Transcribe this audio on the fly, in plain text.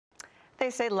They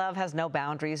say love has no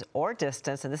boundaries or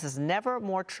distance, and this is never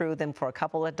more true than for a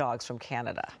couple of dogs from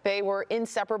Canada. They were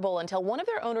inseparable until one of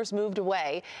their owners moved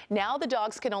away. Now the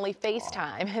dogs can only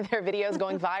FaceTime. Their videos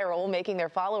going viral, making their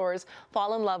followers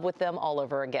fall in love with them all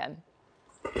over again.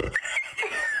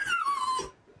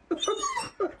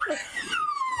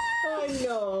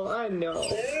 I know.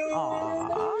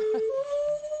 Aww.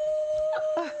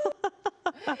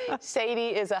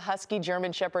 Sadie is a Husky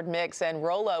German Shepherd mix, and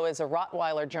Rollo is a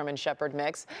Rottweiler German Shepherd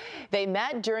mix. They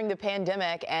met during the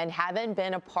pandemic and haven't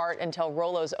been apart until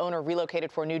Rollo's owner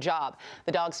relocated for a new job.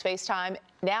 The dogs FaceTime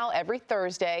now every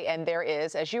Thursday, and there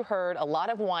is, as you heard, a lot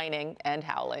of whining and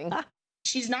howling.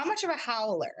 She's not much of a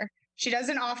howler. She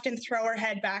doesn't often throw her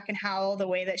head back and howl the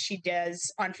way that she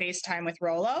does on FaceTime with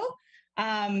Rollo.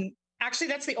 Actually,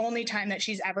 that's the only time that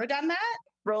she's ever done that.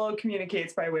 Rollo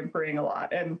communicates by whimpering a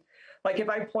lot. And like if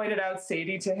I pointed out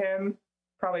Sadie to him,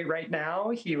 probably right now,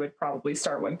 he would probably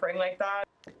start whimpering like that.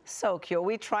 So cute.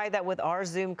 We tried that with our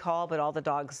Zoom call, but all the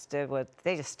dogs did was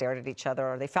they just stared at each other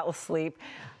or they fell asleep.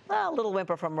 A little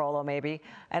whimper from Rollo maybe.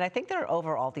 And I think they're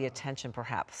over all the attention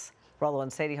perhaps. Rollo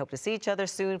and Sadie hope to see each other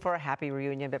soon for a happy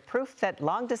reunion, but proof that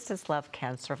long-distance love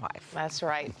can survive. That's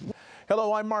right.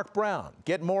 Hello, I'm Mark Brown.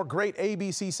 Get more great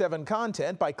ABC7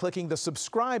 content by clicking the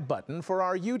subscribe button for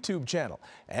our YouTube channel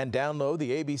and download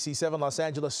the ABC7 Los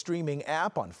Angeles streaming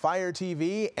app on Fire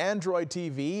TV, Android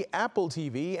TV, Apple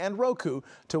TV, and Roku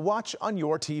to watch on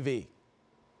your TV.